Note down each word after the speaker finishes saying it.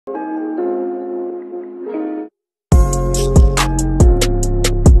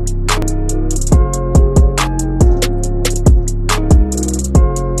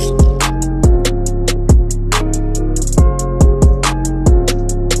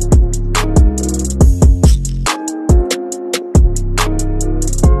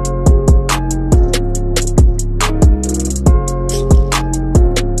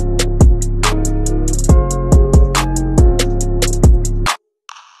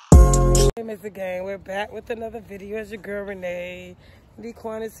Mr. Gang. We're back with another video. It's your girl Renee.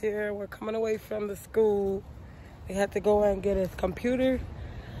 Dequan is here. We're coming away from the school. We had to go and get his computer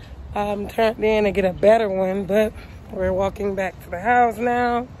turned in and get a better one, but we're walking back to the house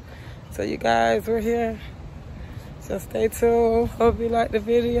now. So you guys, we're here. So stay tuned. Hope you like the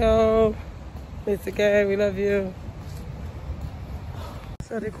video. Mr. Gang, we love you.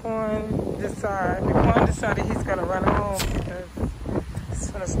 So Dequan decided he's gonna run home because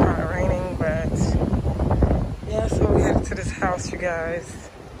it's gonna start raining, but yeah, so we headed to this house, you guys.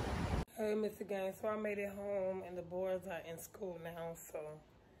 Hey, Mr. Gang, so I made it home and the boys are in school now, so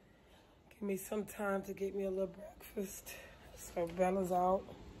give me some time to get me a little breakfast. So Bella's out.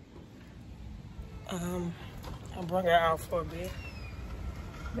 I brought her out for a bit.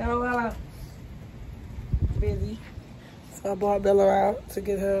 Bella. Busy. So I brought Bella out to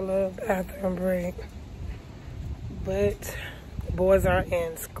get her a little bathroom break. But the boys are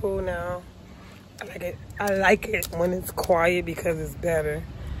in school now. I like it when it's quiet because it's better.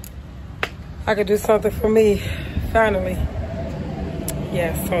 I could do something for me, finally.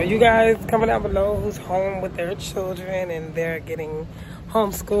 Yeah, so you guys comment down below who's home with their children and they're getting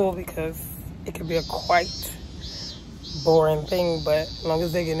homeschooled, because it can be a quite boring thing, but as long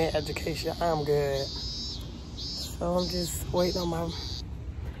as they get their education, I'm good. So I'm just waiting on my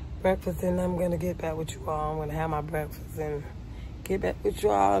breakfast and I'm gonna get back with you all. I'm gonna have my breakfast and get back with you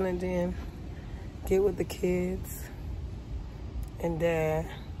all and then get with the kids and Dad.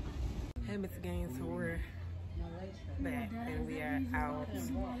 Hey, Mr. Gang, so we're back and we are out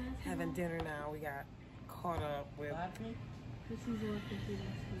having dinner now. We got caught up with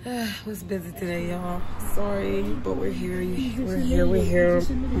was busy today, y'all. Sorry, but we're here. We're here.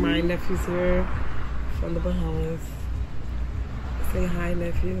 My nephew's here from the Bahamas. Say hi,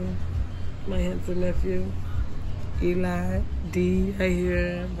 nephew. My handsome nephew. Eli, D, right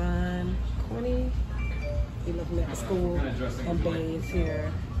here. Vaughn, Connie. He looking at school. And Bay is here.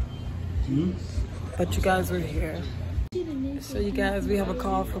 But you guys were here. So you guys, we have a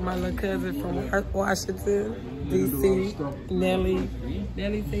call from my little cousin from Washington, D.C. Nelly.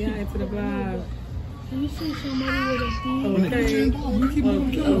 Nelly, say hi to the vlog. You see somebody with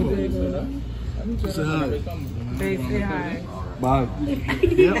a Okay. Say hi. They say hi. Bye.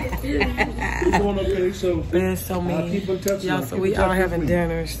 Yep. We're going okay, so. Man, so mean. Y'all, so we out having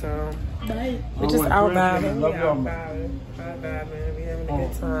dinner, so. We're just out vibing. We out vibing. We having a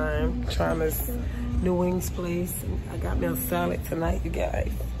good time. Trying this new wings place. I got me a salad tonight, you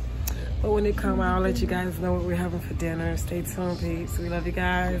guys. But when it come out, I'll let you guys know what we're having for dinner. Stay tuned, peeps. We love you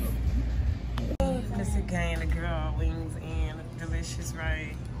guys. Mr. Gang, the girl, wings and delicious,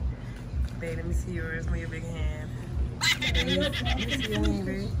 right? Babe, let me see yours. Move your big hand. Babe, let me see your wing,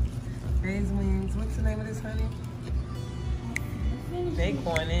 babe. Babe's wings. What's the name of this, honey? They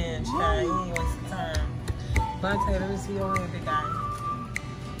going in, child. You ain't wasting time. Bonte, let me see your wing, big guy.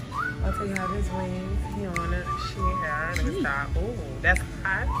 I'll tell you how this wings. He on it. She hot. Let me stop. Ooh, that's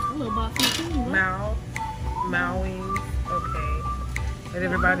hot. Mao wings. Okay. And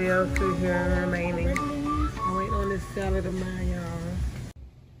everybody else is here remaining. I'm waiting on this salad of mine, y'all.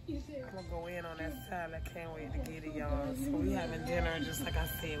 I'm gonna go in on that salad. I can't wait to get it, y'all. So we having dinner, just like I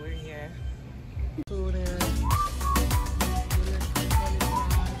said, we're here. Food in.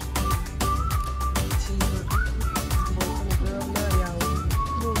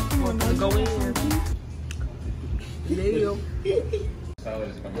 Go in. Yeah.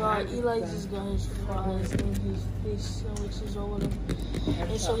 God, Eli just got his fries and his sandwiches or whatever.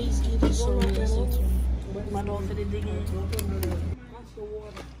 And so he's eating so many. My dog for the dig in. Watch the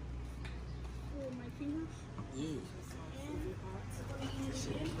water. Oh, my fingers? Yeah.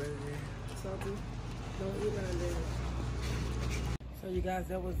 Don't eat none of that. So you guys,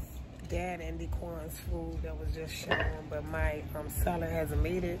 that was Dad and Dequan's food that was just shown, but my salad hasn't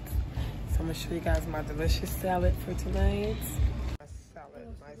made it. So I'm gonna show you guys my delicious salad for tonight.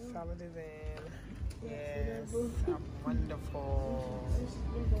 My salad is in. Yes, wonderful.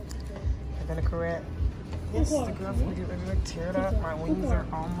 I'm gonna correct. Yes, the girls will get ready to tear it up. My wings are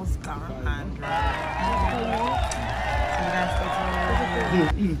almost gone. So you guys stay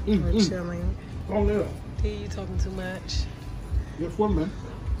tuned. We're chilling. Oh, yeah. D, you talking too much? Yes, one man.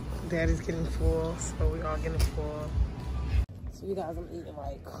 Daddy's getting full, so we all getting full. So you guys, I'm eating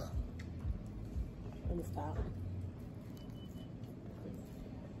like. Let me stop.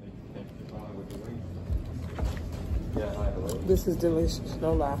 This is delicious,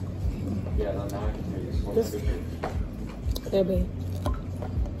 no lie. This, yeah, babe.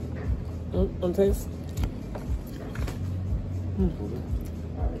 On taste.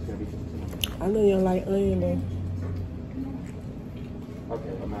 I know you don't like onion though.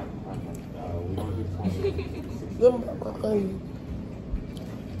 Okay, I'm not. We want to do 20. Give me back my onion.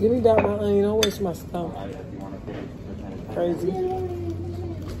 Give me back my onion. Don't waste my stuff. If you want to put it for 20. Crazy.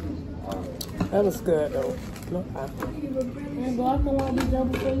 That was good though. No, Man, but I don't want to be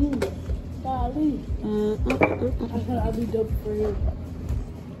double for you. Golly. I said I'll be double for you.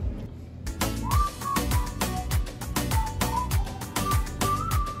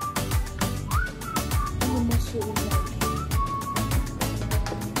 My shit was like.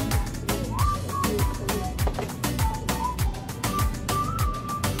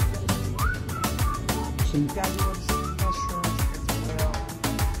 You guys want to see mushrooms as well.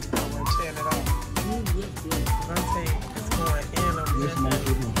 I want to tear it up. I'm saying it's going in on this.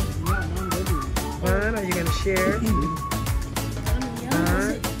 Fun? Are you going to share? You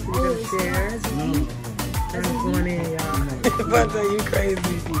going to share? That's going in, y'all. But are you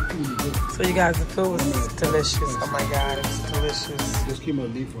crazy? So you guys, the food was delicious. Oh my God, it was delicious. Just keep my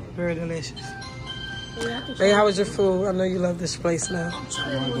leaf on. Very delicious. Hey, how was your food? I know you love this place now.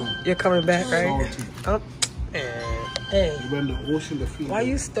 You're coming back, right? Oh, hey. You went in the ocean to feed. Why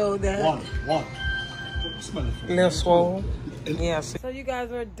you stole that? Water. Smell it. Little swole. Yeah. So you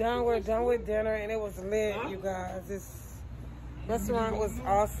guys are done. We're done with dinner, and it was lit, you guys. This restaurant was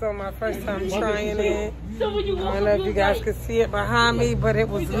awesome. My first time trying it. I don't know if you guys could see it behind me, but it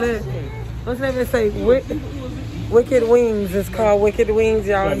was lit. What's the name? It say Wicked Wings. It's called Wicked Wings.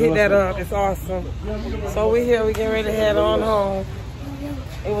 Y'all hit that up. It's awesome. So we're here. We getting ready to head on home.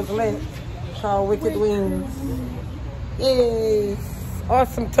 It was lit. Called Wicked Wings. Yay!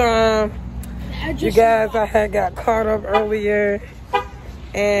 Awesome time. You guys, I had got caught up earlier,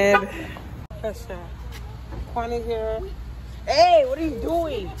 and Kwani here. Hey, what are you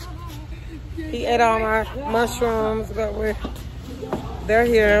doing? He ate all my mushrooms, but they're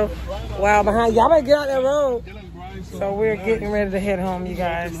here. Wow, behind y'all better get out that road. So we're getting ready to head home, you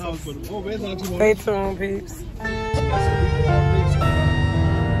guys. Stay tuned, peeps.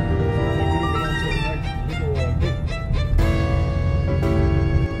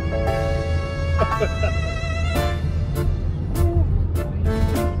 Ha ha ha.